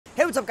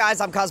What's up,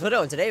 guys? I'm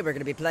Cosmitto, and today we're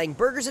going to be playing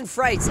Burgers and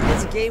Frights.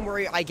 It's a game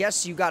where I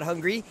guess you got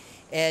hungry,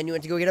 and you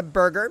went to go get a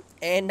burger,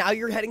 and now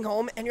you're heading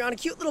home, and you're on a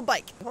cute little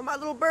bike. I want my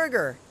little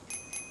burger.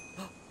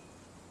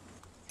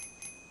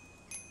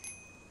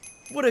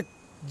 What a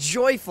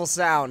joyful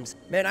sound.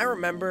 Man, I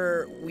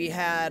remember we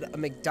had a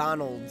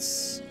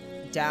McDonald's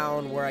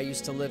down where I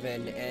used to live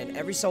in, and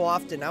every so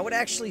often, I would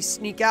actually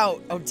sneak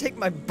out. I would take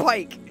my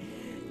bike,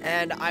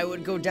 and I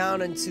would go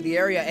down into the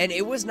area, and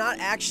it was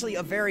not actually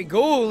a very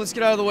good. Let's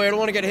get out of the way. I don't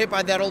want to get hit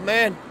by that old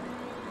man.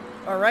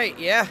 All right,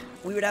 yeah.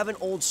 We would have an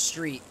old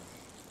street,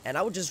 and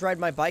I would just ride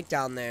my bike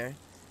down there,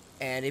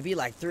 and it'd be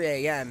like 3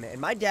 a.m.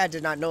 And my dad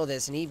did not know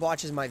this, and he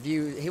watches my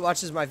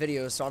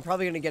videos, so I'm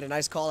probably gonna get a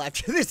nice call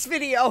after this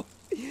video.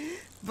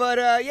 But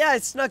yeah, I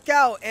snuck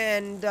out,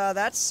 and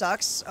that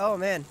sucks. Oh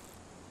man,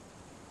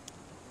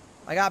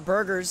 I got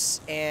burgers,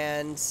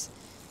 and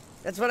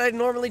that's what I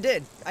normally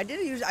did. I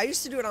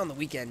used to do it on the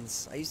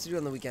weekends.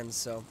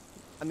 So,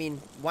 I mean,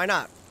 why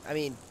not? I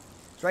mean,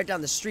 it's right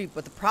down the street,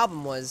 but the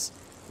problem was,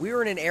 we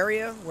were in an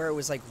area where it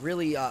was like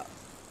really,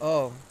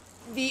 the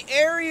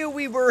area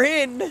we were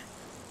in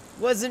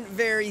wasn't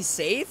very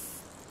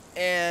safe,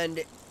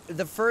 and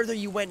the further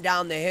you went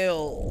down the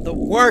hill, the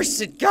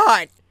worse it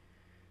got.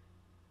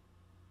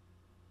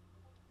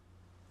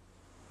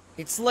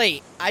 It's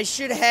late. I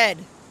should head.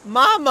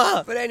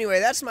 Mama! But anyway,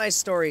 that's my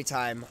story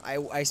time.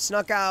 I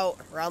snuck out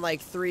around like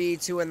 2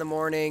 in the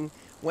morning,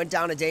 went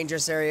down a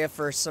dangerous area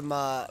for some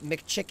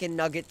McChicken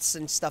nuggets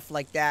and stuff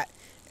like that,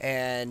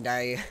 and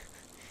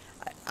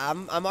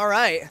I'm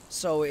alright.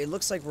 So it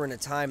looks like we're in a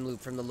time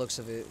loop from the looks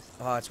of it.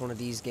 Oh, it's one of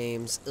these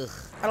games. Ugh.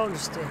 I don't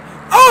understand.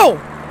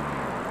 Oh!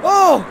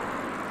 Oh!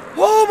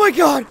 Oh my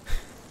god!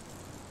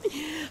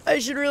 I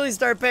should really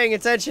start paying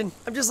attention.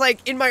 I'm just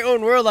like in my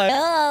own world.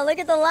 Oh, look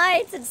at the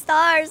lights and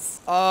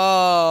stars.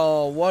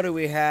 Oh, what do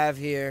we have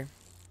here?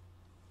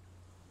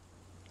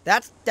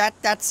 That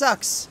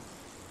sucks.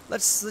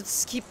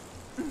 Let's keep.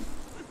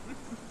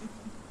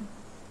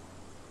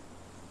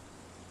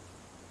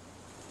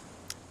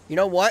 You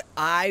know what?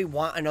 I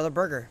want another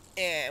burger.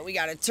 And we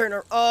gotta turn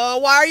around. Oh,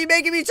 why are you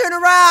making me turn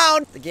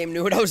around? The game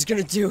knew what I was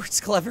gonna do.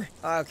 It's clever.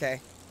 Okay.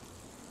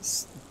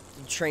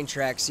 Train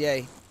tracks,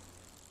 yay.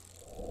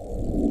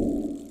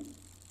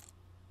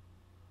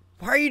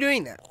 Why are you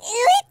doing that? It's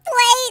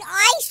late.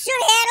 I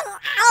should head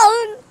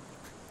home.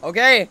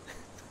 Okay.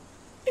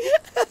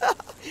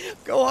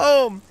 Go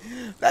home.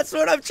 That's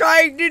what I'm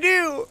trying to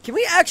do. Can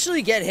we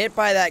actually get hit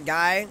by that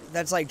guy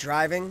that's like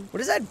driving? What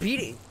is that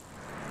beating?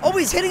 Oh,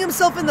 he's hitting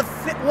himself in the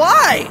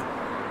Why?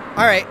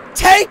 All right,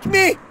 take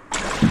me.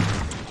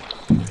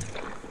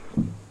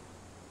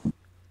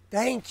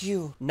 Thank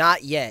you.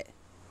 Not yet.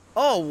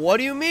 Oh, what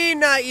do you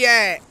mean not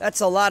yet? That's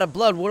a lot of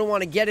blood. Wouldn't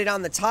want to get it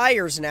on the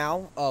tires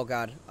now. Oh,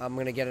 God. I'm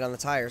going to get it on the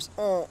tires.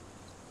 Oh.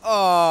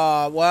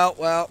 Oh, well.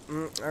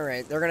 All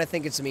right. They're going to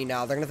think it's me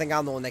now. They're going to think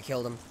I'm the one that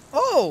killed him.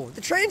 Oh,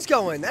 the train's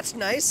going. That's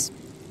nice.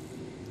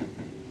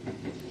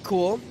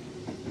 Cool.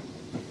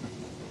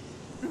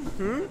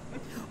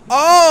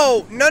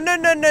 Oh,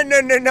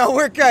 no.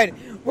 We're good.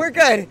 We're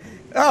good.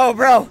 Oh,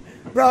 bro.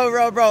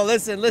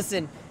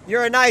 Listen.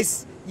 You're a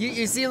nice...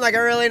 You seem like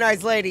a really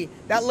nice lady.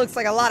 That looks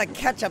like a lot of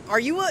ketchup. Are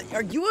you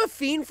a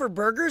fiend for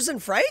burgers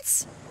and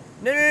frights?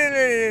 No!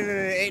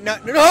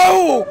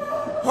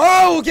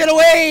 Oh, get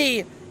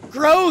away!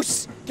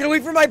 Gross! Get away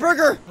from my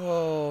burger!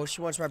 Oh,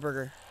 she wants my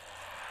burger.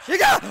 She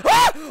got.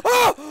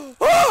 Oh,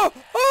 no!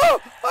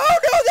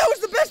 That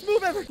was the best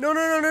move ever. No!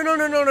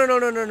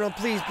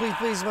 Please!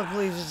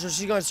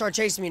 She's gonna start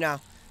chasing me now.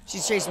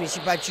 She's chasing me.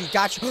 She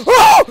got you.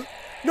 Oh!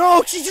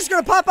 No! She's just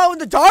gonna pop out in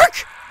the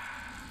dark?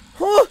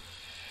 Huh?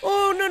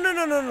 Oh,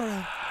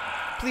 no.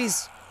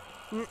 Please.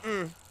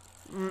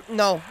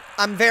 No.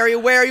 I'm very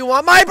aware you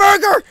want my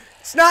burger.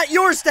 It's not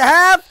yours to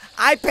have.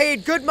 I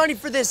paid good money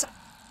for this.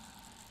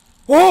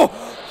 Oh,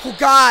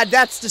 God,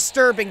 that's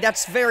disturbing.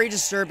 That's very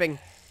disturbing.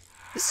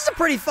 This is a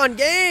pretty fun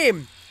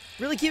game.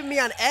 Really keeping me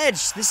on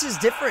edge. This is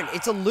different.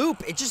 It's a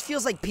loop. It just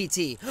feels like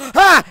PT.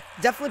 Ha!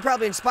 Definitely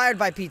probably inspired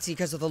by PT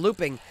because of the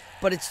looping,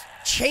 but it's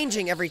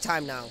changing every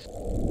time now.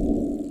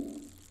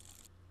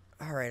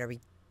 All right, are we...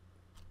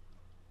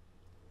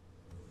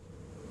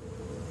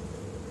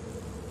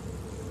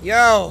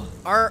 Yo,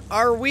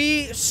 are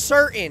we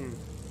certain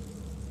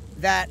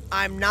that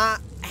I'm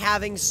not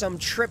having some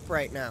trip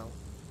right now?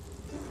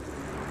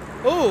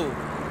 Ooh.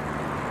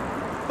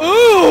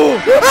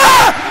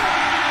 Ah!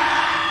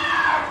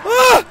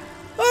 Ah!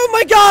 Oh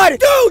my god!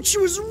 Dude, she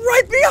was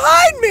right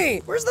behind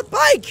me! Where's the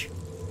bike?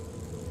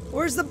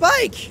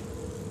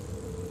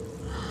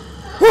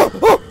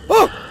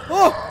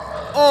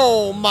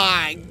 Oh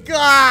my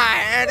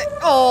god!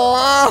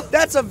 Oh,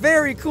 that's a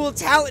very cool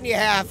talent you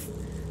have.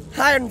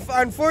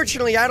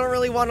 Unfortunately, I don't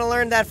really want to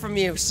learn that from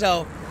you,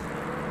 so...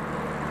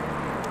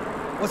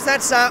 What's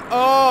that sound?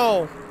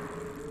 Oh.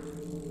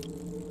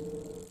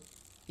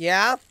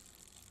 Yeah?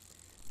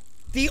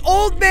 The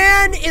old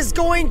man is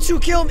going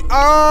to kill me.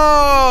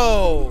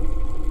 Oh!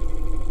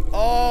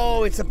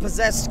 Oh, it's a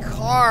possessed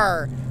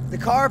car. The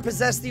car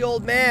possessed the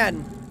old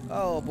man.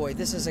 Oh boy,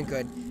 this isn't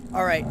good.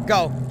 All right,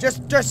 go.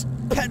 Just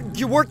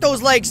you work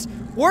those legs.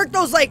 Work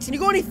those legs. Can you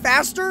go any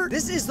faster?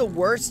 This is the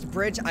worst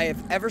bridge I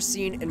have ever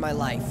seen in my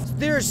life.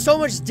 There's so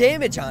much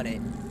damage on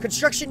it.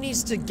 Construction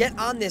needs to get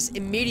on this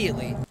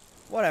immediately.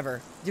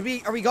 Whatever.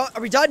 Are we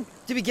done?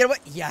 Did we get away?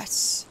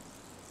 Yes.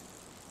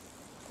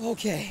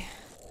 Okay.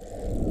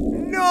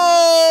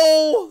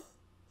 No!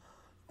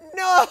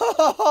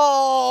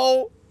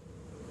 No!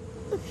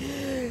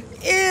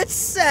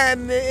 It's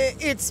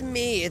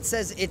me. It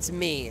says it's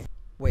me.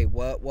 Wait,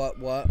 what?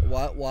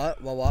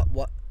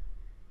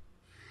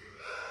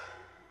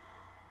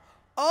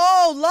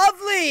 Oh,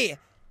 lovely!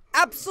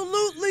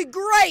 Absolutely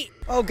great!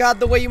 Oh god,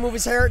 the way you move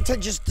his hair,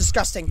 just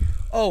disgusting.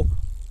 Oh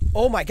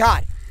my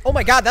god. Oh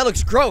my god, that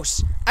looks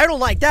gross. I don't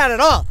like that at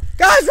all.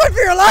 Guys, run for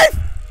your life!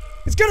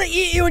 It's gonna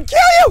eat you and kill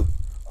you!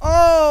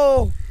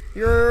 Oh,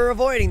 you're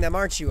avoiding them,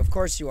 aren't you? Of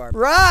course you are.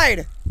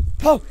 Ride!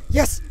 Oh,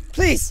 yes,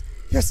 please.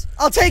 Yes,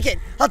 I'll take it.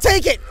 I'll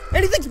take it.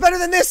 Anything's better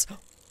than this.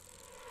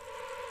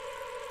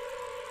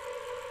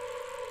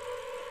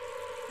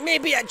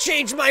 Maybe I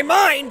changed my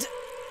mind.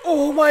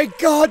 Oh my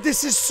god,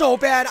 this is so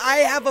bad. I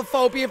have a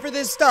phobia for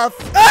this stuff.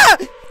 Ah!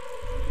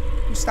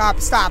 Stop.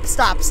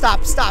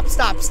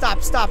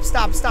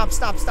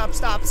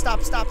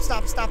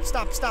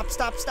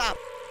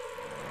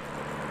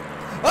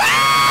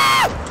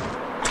 Ah!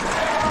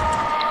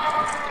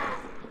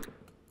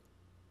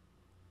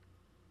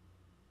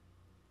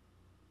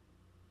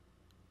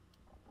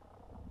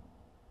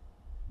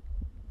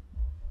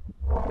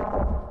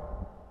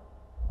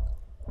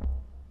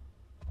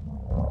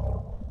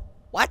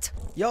 What?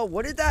 Yo,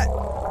 what did that...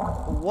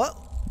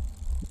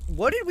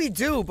 What did we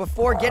do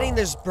before getting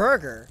this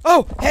burger?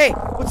 Oh, hey,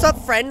 what's up,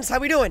 friends? How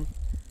we doing?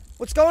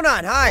 What's going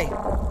on? Hi.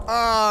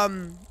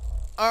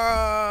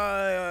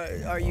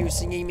 Are you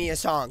singing me a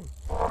song?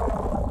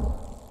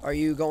 Are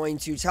you going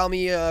to tell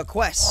me a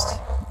quest?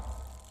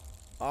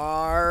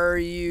 Are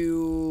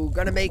you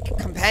gonna make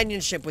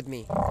companionship with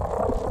me?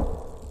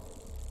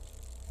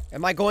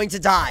 Am I going to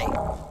die?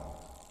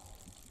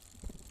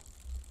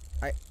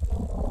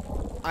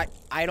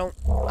 I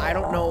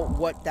don't know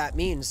what that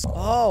means.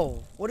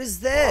 Oh, what is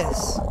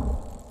this?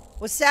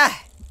 What's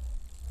that?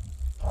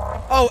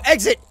 Oh,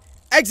 exit!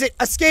 Exit!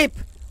 Escape!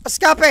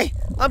 Escape!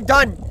 I'm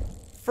done.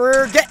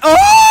 Forget.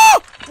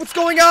 Oh! What's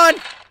going on?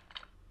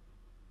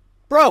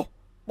 Bro,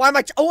 why am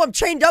I? Oh, I'm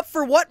chained up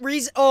for what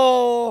reason?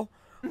 Oh.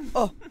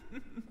 Oh.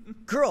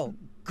 Girl,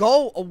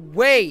 go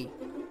away.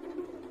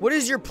 What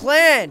is your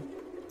plan?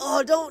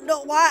 Oh, don't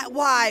know. Why?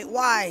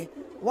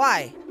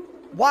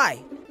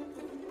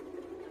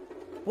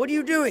 What are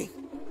you doing?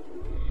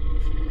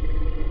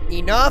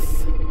 Enough?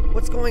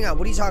 What's going on?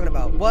 What are you talking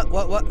about? What?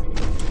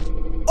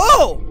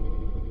 Oh!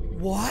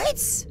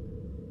 What?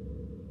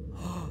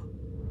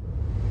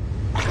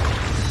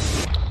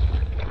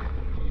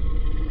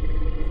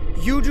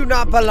 You do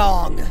not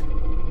belong.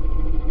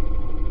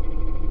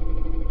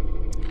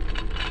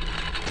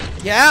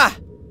 Yeah.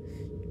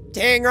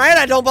 Dang right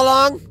I don't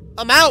belong.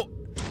 I'm out.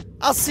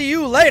 I'll see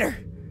you later.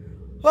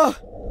 Oh,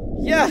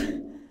 yeah.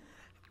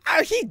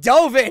 He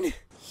dove in.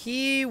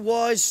 He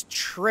was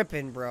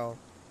tripping, bro.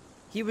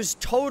 He was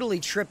totally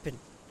tripping.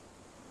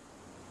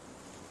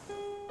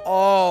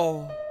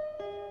 Oh.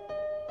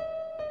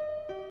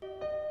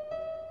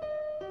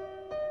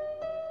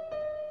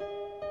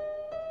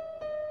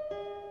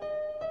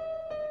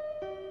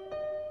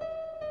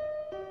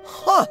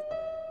 Huh.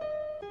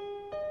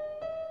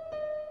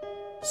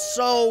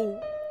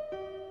 So...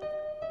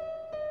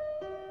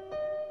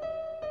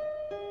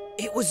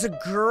 it was a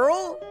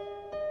girl?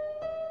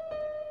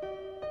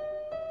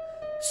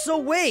 So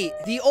wait,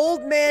 the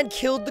old man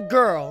killed the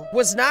girl,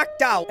 was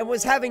knocked out, and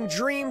was having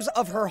dreams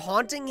of her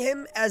haunting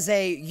him as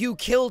a, you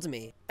killed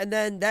me. And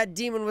then that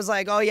demon was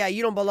like, oh yeah,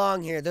 you don't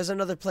belong here. There's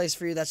another place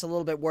for you that's a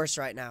little bit worse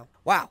right now.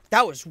 Wow,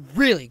 that was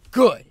really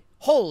good.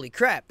 Holy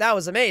crap, that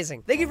was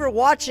amazing. Thank you for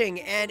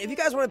watching, and if you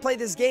guys want to play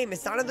this game,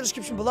 it's down in the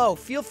description below.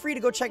 Feel free to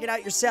go check it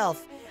out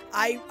yourself.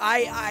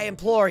 I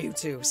implore you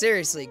to.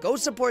 Seriously, go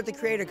support the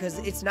creator, because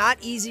it's not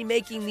easy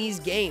making these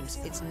games.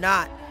 It's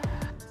not.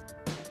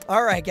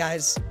 Alright,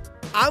 guys.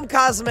 I'm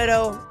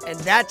Cosmitto, and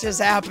that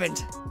just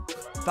happened.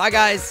 Bye,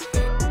 guys.